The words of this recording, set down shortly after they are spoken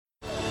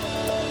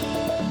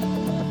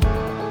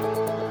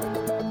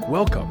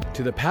Welcome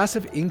to the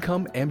Passive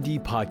Income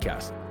MD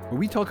podcast, where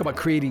we talk about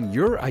creating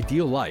your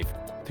ideal life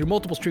through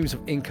multiple streams of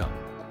income.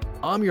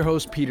 I'm your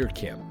host, Peter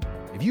Kim.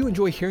 If you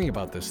enjoy hearing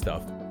about this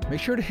stuff, make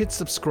sure to hit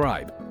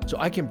subscribe so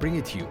I can bring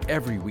it to you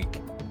every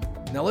week.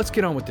 Now let's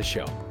get on with the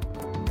show.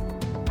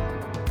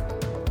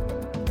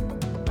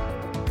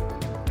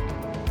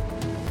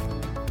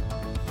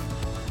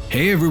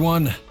 Hey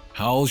everyone,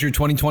 how's your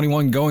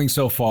 2021 going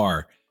so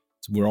far?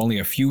 We're only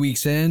a few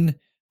weeks in.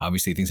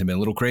 Obviously, things have been a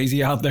little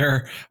crazy out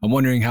there. I'm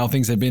wondering how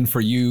things have been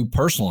for you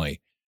personally.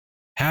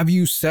 Have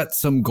you set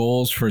some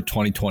goals for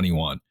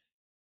 2021?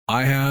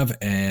 I have,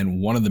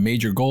 and one of the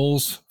major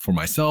goals for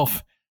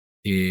myself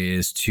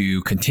is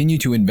to continue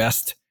to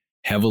invest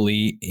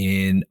heavily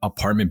in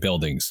apartment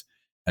buildings.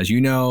 As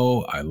you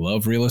know, I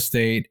love real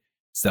estate.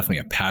 It's definitely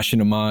a passion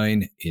of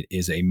mine. It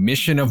is a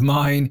mission of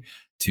mine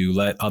to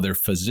let other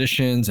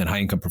physicians and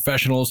high-income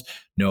professionals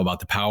know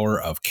about the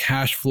power of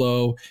cash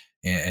flow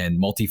and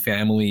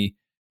multifamily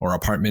or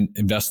apartment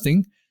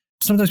investing.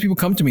 Sometimes people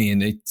come to me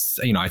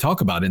and I talk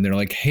about it and they're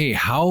like, hey,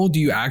 how do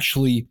you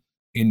actually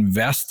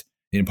invest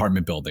in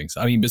apartment buildings?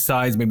 I mean,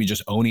 besides maybe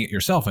just owning it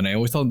yourself. And I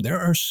always tell them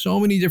there are so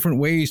many different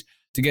ways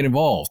to get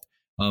involved.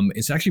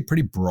 It's actually a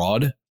pretty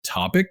broad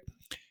topic.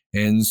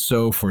 And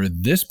so for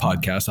this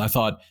podcast, I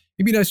thought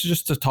it'd be nice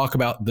just to talk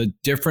about the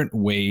different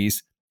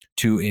ways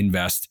to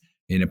invest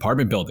in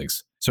apartment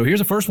buildings. So here's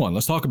the first one.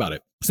 Let's talk about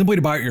it. Simply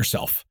to buy it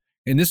yourself.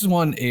 And this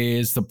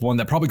is the one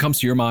that probably comes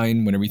to your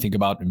mind whenever you think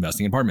about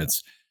investing in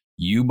apartments.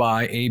 You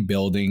buy a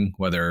building,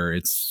 whether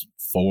it's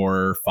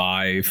 4,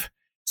 5,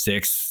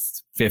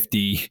 6,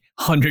 50,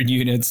 100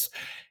 units,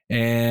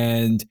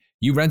 and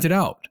you rent it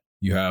out.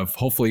 You have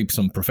hopefully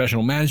some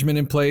professional management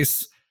in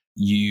place.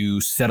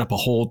 You set up a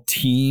whole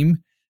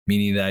team,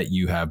 meaning that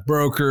you have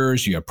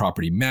brokers, you have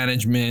property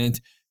management,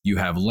 you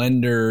have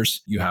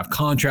lenders, you have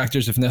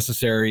contractors if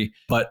necessary,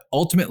 but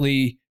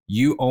ultimately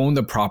you own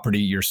the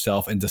property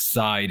yourself and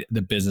decide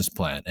the business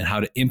plan and how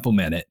to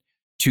implement it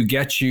to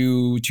get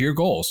you to your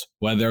goals,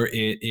 whether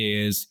it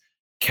is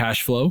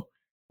cash flow,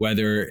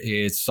 whether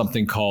it's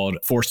something called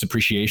forced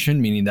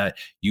appreciation, meaning that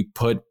you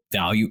put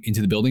value into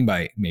the building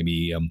by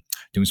maybe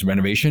doing some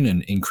renovation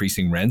and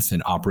increasing rents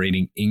and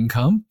operating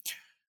income,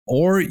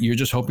 or you're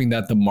just hoping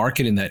that the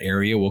market in that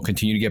area will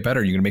continue to get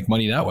better. You're going to make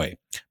money that way.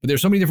 But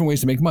there's so many different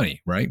ways to make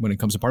money, right? When it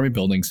comes to apartment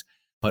buildings,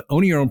 but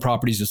owning your own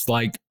properties is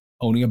like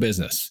owning a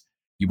business.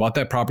 You bought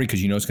that property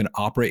because you know it's going to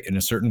operate in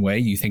a certain way.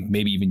 You think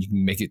maybe even you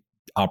can make it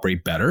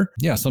operate better.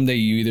 Yeah, someday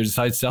you either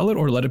decide to sell it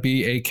or let it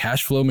be a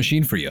cash flow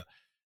machine for you.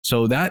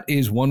 So that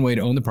is one way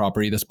to own the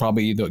property. That's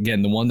probably,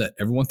 the one that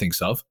everyone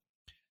thinks of.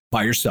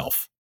 By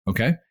yourself,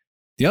 okay?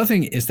 The other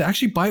thing is to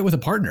actually buy it with a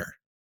partner.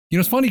 You know,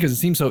 it's funny because it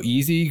seems so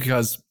easy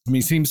because,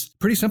 it seems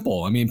pretty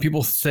simple.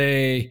 People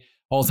say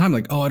all the time,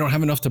 like, oh, I don't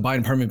have enough to buy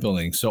an apartment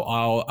building, so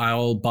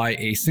I'll buy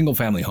a single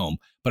family home,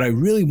 but I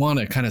really want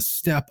to kind of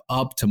step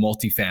up to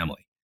multifamily.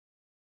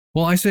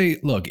 Well, I say,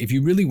 look, if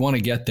you really want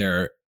to get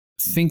there,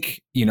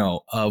 think,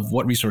 of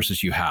what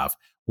resources you have.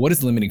 What is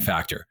the limiting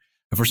factor?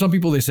 And for some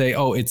people, they say,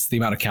 oh, it's the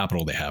amount of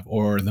capital they have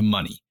or the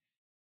money.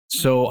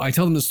 So I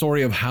tell them the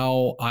story of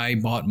how I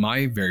bought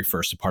my very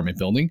first apartment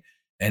building,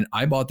 and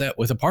I bought that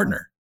with a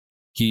partner.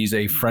 He's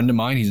a friend of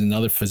mine. He's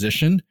another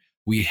physician.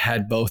 We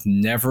had both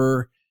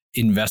never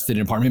invested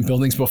in apartment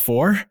buildings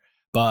before,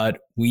 but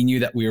we knew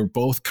that we were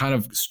both kind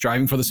of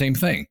striving for the same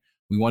thing.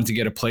 We wanted to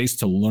get a place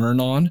to learn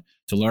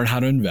how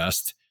to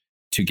invest,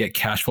 to get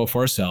cash flow for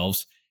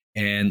ourselves,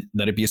 and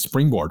let it be a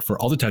springboard for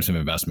other types of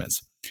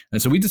investments.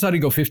 And so we decided to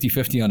go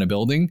 50-50 on a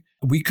building.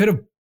 We could have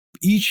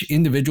each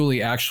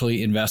individually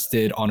actually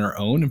invested on our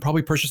own and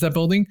probably purchased that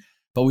building,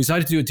 but we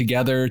decided to do it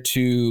together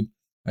to,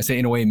 I say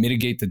in a way,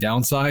 mitigate the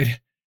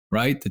downside,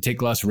 right? To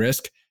take less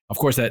risk. Of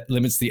course, that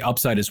limits the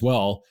upside as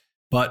well.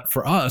 But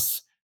for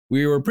us,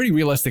 we were pretty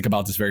realistic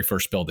about this very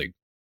first building.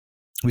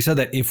 We said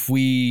that if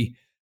we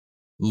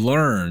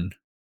learn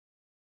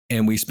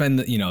and we spend,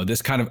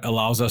 this kind of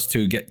allows us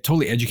to get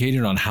totally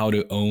educated on how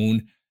to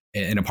own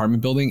an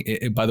apartment building.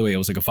 By the way, it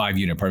was like a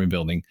 5-unit apartment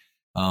building.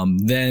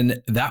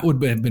 Then that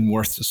would have been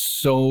worth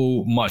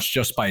so much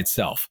just by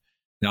itself.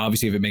 Now,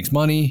 obviously, if it makes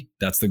money,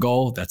 that's the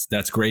goal.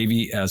 That's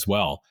gravy as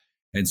well.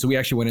 And so we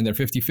actually went in there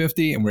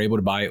 50-50 and we're able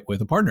to buy it with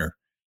a partner.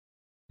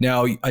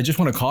 Now, I just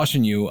want to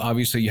caution you,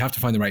 obviously, you have to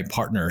find the right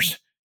partners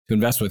to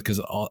invest with because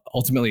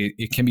ultimately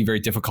it can be very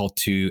difficult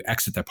to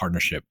exit that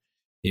partnership.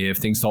 If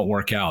things don't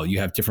work out, you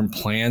have different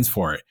plans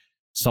for it.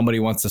 Somebody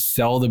wants to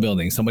sell the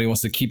building. Somebody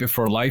wants to keep it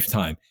for a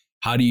lifetime.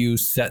 How do you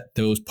set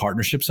those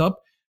partnerships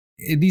up?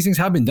 These things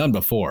have been done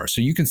before.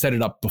 So you can set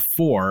it up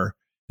before.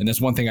 And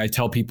that's one thing I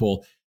tell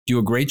people, do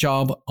a great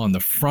job on the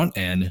front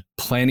end,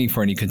 planning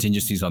for any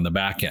contingencies on the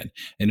back end,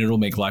 and it'll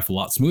make life a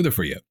lot smoother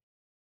for you.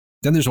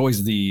 Then there's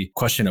always the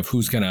question of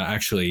who's going to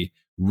actually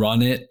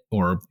run it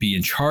or be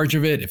in charge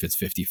of it if it's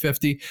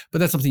 50-50, but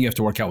that's something you have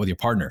to work out with your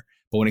partner.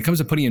 But when it comes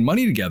to putting in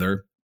money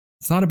together,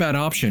 it's not a bad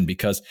option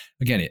because,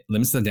 again, it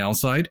limits the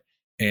downside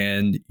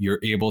and you're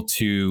able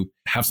to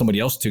have somebody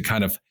else to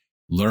kind of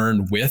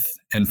learn with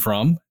and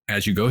from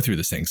as you go through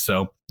this thing.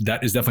 So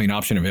that is definitely an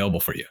option available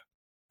for you.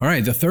 All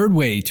right. The third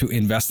way to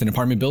invest in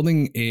apartment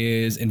building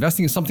is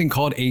investing in something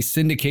called a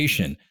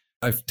syndication.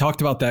 I've talked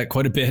about that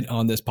quite a bit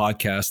on this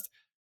podcast.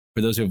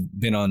 For those who've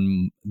been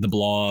on the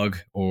blog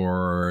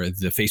or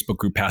the Facebook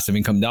group Passive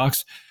Income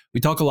Docs, we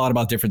talk a lot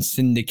about different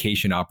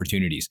syndication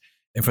opportunities.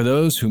 And for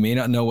those who may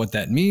not know what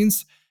that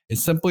means,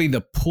 it's simply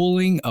the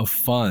pooling of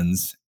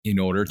funds in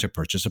order to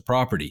purchase a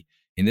property.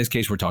 In this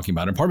case, we're talking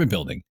about an apartment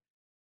building.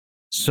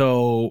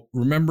 So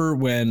remember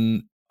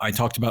when I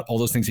talked about all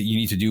those things that you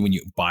need to do when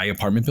you buy an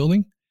apartment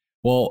building?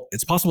 Well,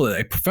 it's possible that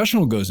a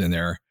professional goes in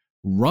there,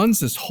 runs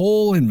this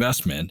whole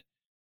investment,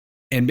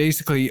 and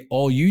basically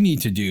all you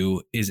need to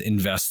do is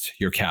invest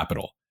your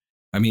capital.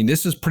 I mean,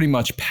 this is pretty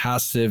much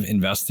passive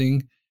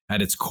investing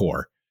at its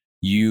core.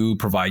 You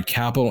provide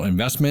capital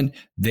investment,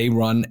 they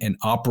run and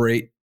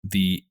operate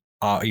the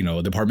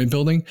the apartment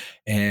building,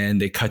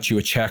 and they cut you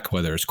a check,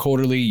 whether it's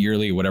quarterly,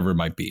 yearly, whatever it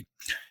might be.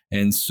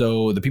 And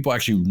so the people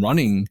actually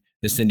running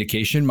the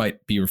syndication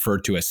might be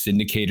referred to as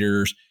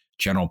syndicators,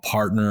 general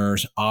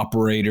partners,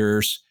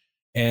 operators,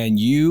 and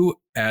you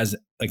as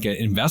like an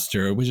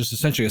investor, which is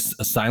essentially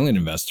a silent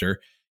investor,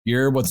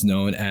 you're what's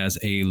known as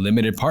a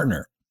limited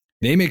partner.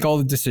 They make all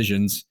the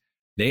decisions,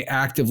 they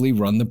actively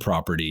run the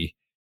property,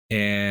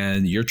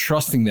 and you're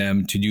trusting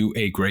them to do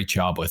a great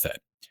job with it.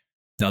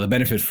 Now, the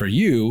benefit for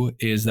you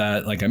is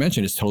that, like I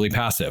mentioned, it's totally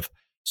passive.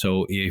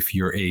 So if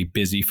you're a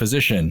busy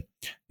physician,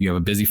 you have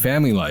a busy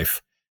family life,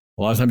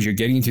 a lot of times you're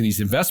getting into these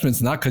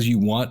investments not because you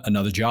want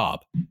another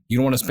job. You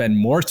don't want to spend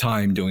more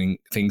time doing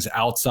things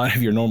outside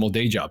of your normal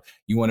day job.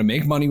 You want to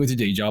make money with your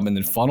day job and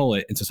then funnel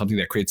it into something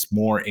that creates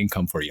more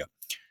income for you.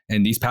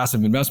 And these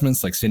passive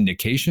investments like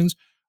syndications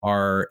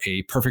are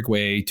a perfect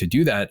way to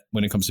do that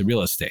when it comes to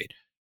real estate.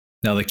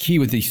 Now, the key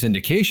with these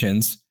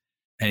syndications,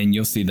 and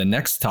you'll see the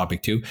next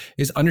topic too,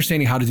 is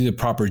understanding how to do the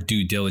proper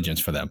due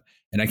diligence for them.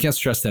 And I can't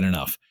stress that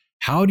enough.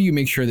 How do you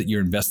make sure that you're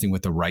investing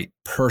with the right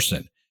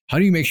person? How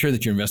do you make sure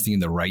that you're investing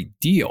in the right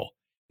deal,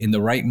 in the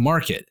right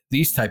market,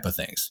 these type of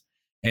things?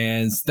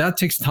 And that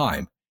takes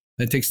time.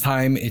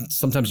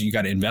 Sometimes you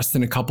got to invest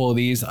in a couple of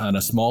these on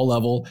a small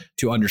level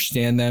to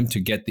understand them, to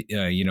get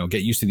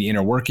get used to the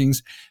inner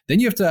workings. Then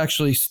you have to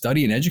actually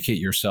study and educate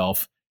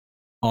yourself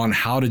on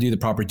how to do the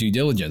proper due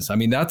diligence. I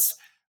mean, that's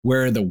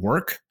where the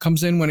work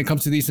comes in when it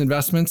comes to these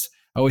investments.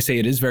 I always say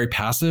it is very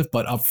passive,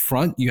 but up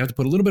front, you have to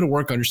put a little bit of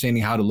work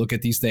understanding how to look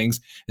at these things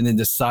and then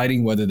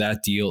deciding whether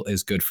that deal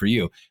is good for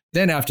you.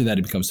 Then after that,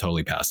 it becomes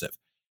totally passive.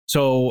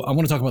 So I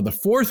want to talk about the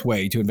fourth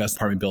way to invest in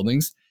apartment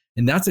buildings,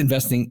 and that's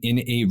investing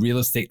in a real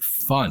estate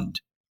fund.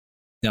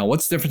 Now,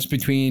 what's the difference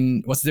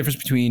between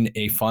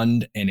a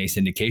fund and a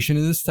syndication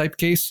in this type of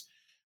case?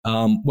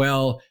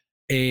 Well,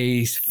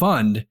 a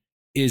fund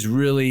is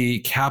really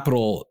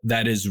capital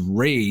that is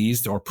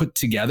raised or put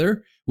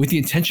together with the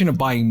intention of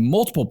buying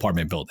multiple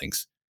apartment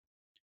buildings.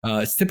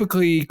 It's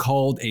typically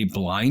called a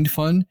blind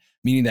fund,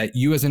 meaning that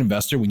you as an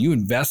investor, when you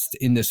invest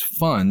in this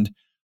fund,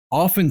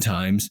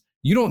 oftentimes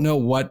you don't know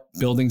what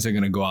buildings they're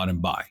going to go out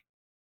and buy.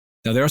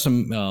 Now, there are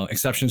some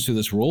exceptions to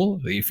this rule.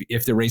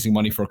 If they're raising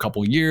money for a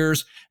couple of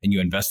years and you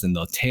invest in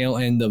the tail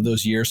end of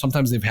those years,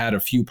 sometimes they've had a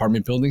few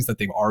apartment buildings that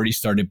they've already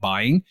started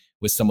buying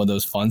with some of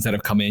those funds that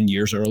have come in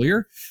years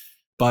earlier.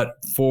 But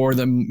for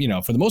them,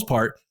 for the most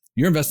part,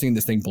 you're investing in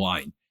this thing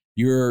blind.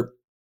 You're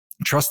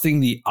trusting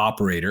the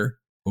operator,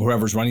 or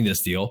whoever's running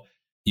this deal.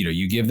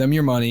 You give them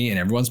your money and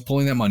everyone's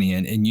pulling that money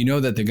in, and you know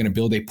that they're going to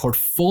build a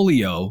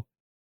portfolio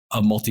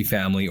of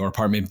multifamily or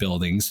apartment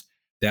buildings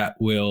that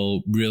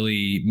will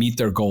really meet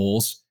their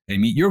goals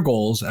and meet your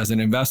goals as an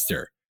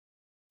investor.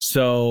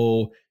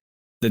 So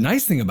the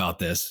nice thing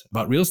about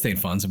real estate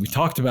funds, and we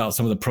talked about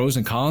some of the pros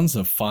and cons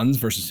of funds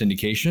versus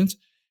syndications,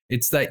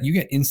 it's that you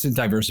get instant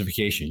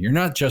diversification. You're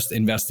not just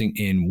investing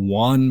in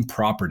one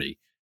property.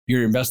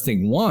 You're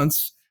investing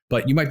once,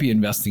 but you might be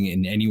investing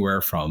in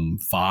anywhere from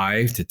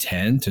 5 to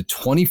 10 to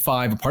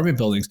 25 apartment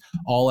buildings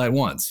all at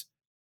once.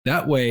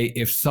 That way,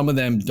 if some of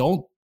them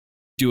don't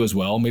do as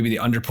well, maybe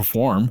they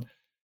underperform,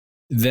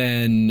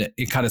 then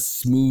it kind of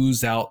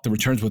smooths out the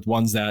returns with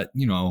ones that,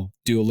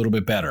 do a little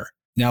bit better.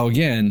 Now,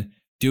 again,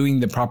 doing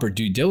the proper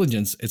due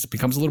diligence, it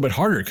becomes a little bit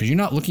harder because you're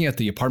not looking at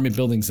the apartment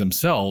buildings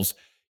themselves.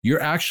 You're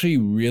actually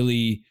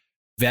really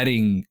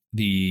vetting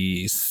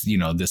the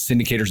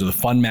syndicators or the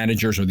fund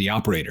managers or the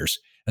operators.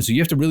 And so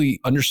you have to really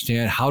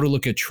understand how to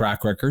look at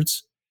track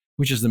records,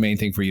 which is the main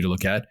thing for you to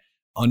look at,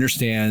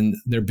 understand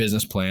their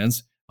business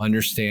plans,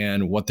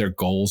 understand what their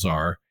goals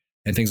are,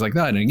 and things like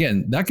that. And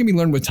again, that can be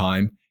learned with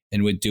time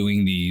and with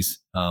doing these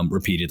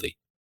repeatedly.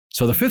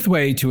 So the fifth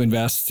way to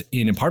invest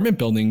in apartment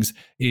buildings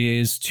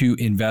is to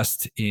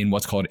invest in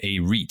what's called a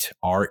REIT,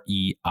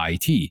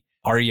 R-E-I-T.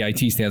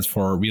 REIT stands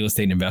for Real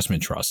Estate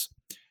Investment Trust.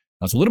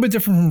 Now, it's a little bit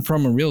different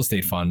from a real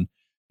estate fund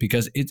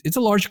because it's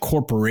a large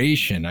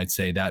corporation, I'd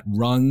say, that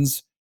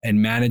runs and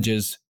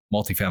manages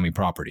multifamily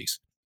properties.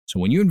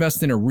 So when you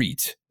invest in a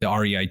REIT, the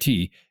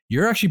REIT,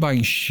 you're actually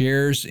buying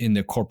shares in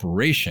the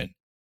corporation,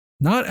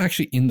 not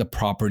actually in the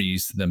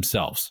properties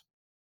themselves.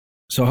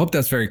 So I hope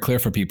that's very clear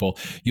for people.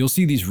 You'll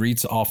see these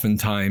REITs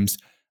oftentimes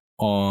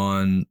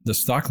on the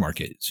stock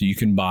market. So you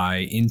can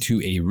buy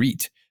into a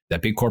REIT.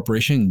 that big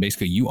corporation.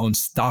 Basically, you own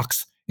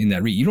stocks in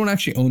that REIT. You don't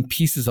actually own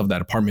pieces of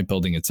that apartment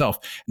building itself.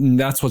 And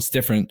that's what's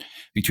different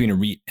between a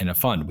REIT and a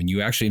fund. When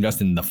you actually invest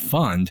in the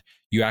fund,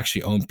 you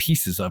actually own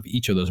pieces of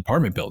each of those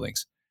apartment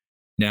buildings.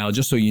 Now,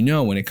 just so you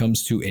know, when it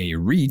comes to a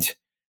REIT,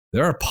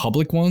 there are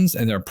public ones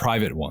and there are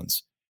private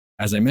ones.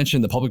 As I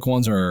mentioned, the public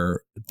ones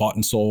are bought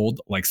and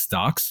sold like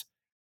stocks.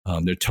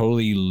 They're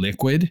totally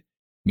liquid,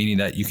 meaning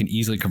that you can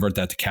easily convert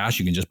that to cash.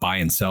 You can just buy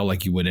and sell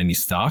like you would any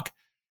stock.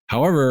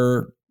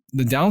 However,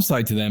 the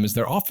downside to them is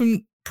they're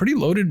often pretty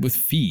loaded with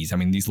fees. I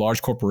mean, these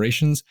large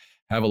corporations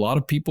have a lot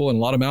of people and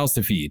a lot of mouths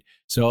to feed.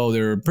 So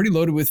they're pretty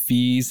loaded with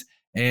fees.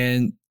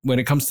 And when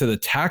it comes to the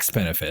tax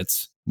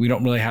benefits, we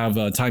don't really have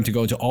time to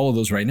go into all of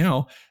those right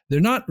now. They're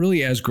not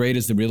really as great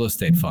as the real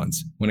estate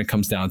funds when it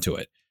comes down to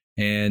it.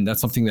 And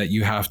that's something that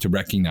you have to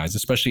recognize,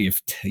 especially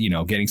if,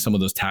 getting some of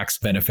those tax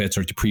benefits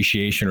or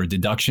depreciation or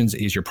deductions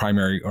is your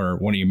primary or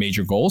one of your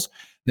major goals,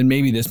 then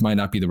maybe this might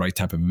not be the right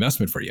type of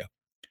investment for you.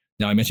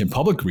 Now, I mentioned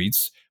public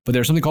REITs, but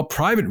there's something called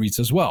private REITs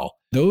as well.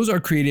 Those are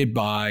created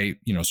by,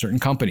 certain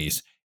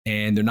companies,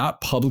 and they're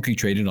not publicly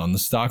traded on the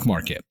stock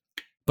market.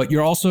 But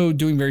you're also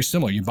doing very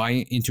similar. You're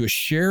buying into a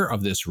share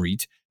of this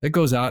REIT that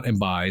goes out and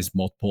buys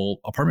multiple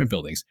apartment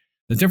buildings.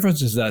 The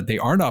difference is that they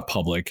are not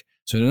public,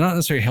 so they're not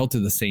necessarily held to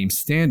the same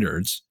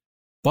standards,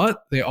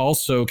 but they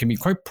also can be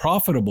quite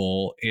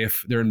profitable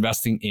if they're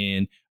investing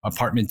in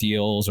apartment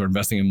deals or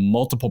investing in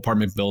multiple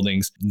apartment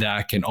buildings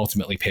that can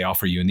ultimately pay off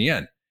for you in the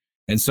end.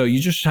 And so you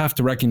just have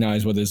to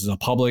recognize whether this is a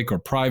public or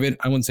private.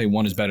 I wouldn't say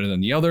one is better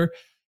than the other.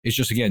 It's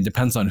just, again,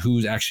 depends on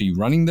who's actually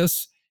running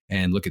this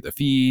and look at the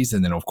fees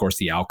and then, of course,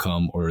 the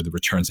outcome or the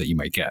returns that you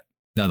might get.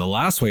 Now, the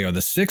last way or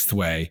the sixth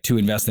way to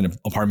invest in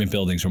apartment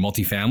buildings or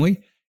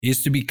multifamily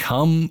is to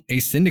become a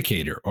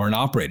syndicator or an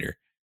operator.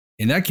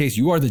 In that case,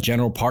 you are the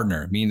general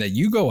partner, meaning that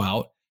you go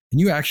out and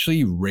you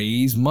actually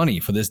raise money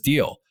for this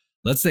deal.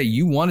 Let's say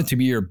you want it to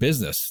be your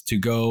business to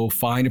go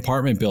find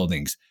apartment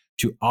buildings,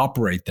 to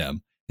operate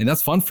them, and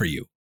that's fun for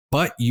you.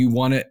 But you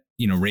want to,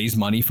 raise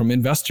money from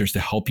investors to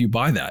help you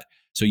buy that.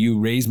 So you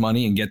raise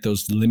money and get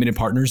those limited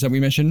partners that we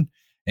mentioned,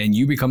 and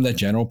you become that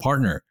general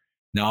partner.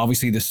 Now,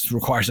 obviously, this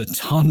requires a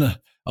ton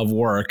of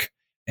work.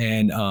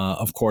 And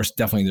of course,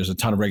 definitely there's a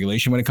ton of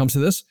regulation when it comes to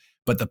this,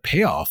 but the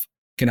payoff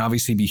can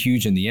obviously be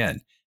huge in the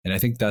end. And I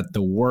think that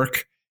the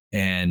work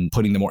and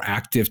putting the more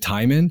active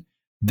time in,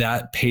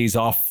 that pays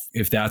off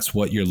if that's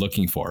what you're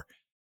looking for.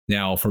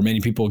 Now, for many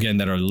people, again,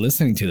 that are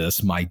listening to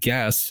this, my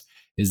guess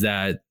is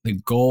that the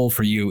goal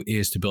for you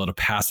is to build a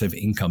passive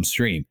income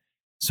stream.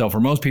 So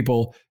for most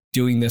people,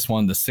 doing this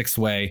one the sixth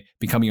way,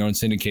 becoming your own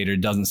syndicator,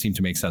 doesn't seem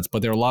to make sense.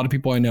 But there are a lot of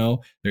people I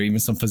know, there are even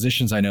some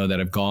physicians I know that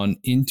have gone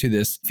into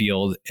this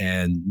field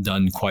and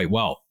done quite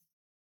well.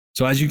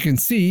 So as you can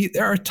see,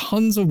 there are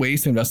tons of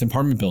ways to invest in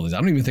apartment buildings.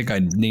 I don't even think I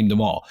named them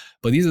all,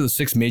 but these are the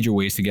 6 major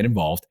ways to get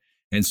involved.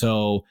 And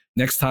so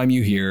next time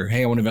you hear,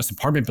 hey, I want to invest in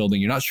apartment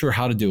building, you're not sure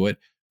how to do it,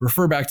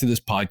 refer back to this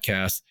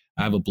podcast.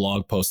 I have a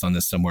blog post on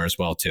this somewhere as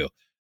well too.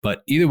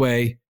 But either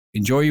way,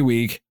 enjoy your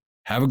week,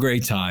 have a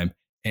great time.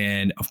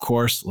 And of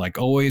course, like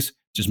always,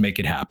 just make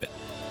it happen.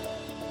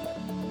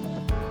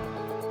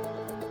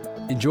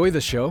 Enjoy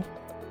the show?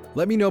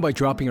 Let me know by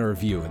dropping a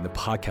review in the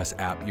podcast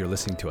app you're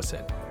listening to us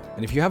in.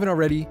 And if you haven't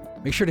already,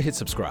 make sure to hit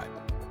subscribe.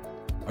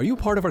 Are you a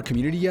part of our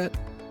community yet?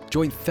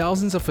 Join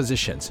thousands of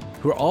physicians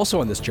who are also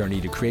on this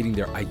journey to creating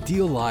their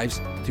ideal lives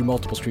through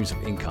multiple streams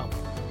of income.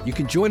 You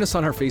can join us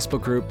on our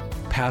Facebook group,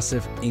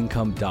 Passive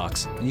Income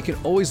Docs, and you can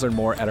always learn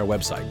more at our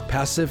website,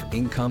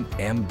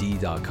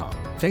 passiveincomemd.com.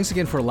 Thanks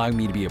again for allowing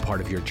me to be a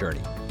part of your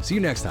journey. See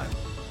you next time.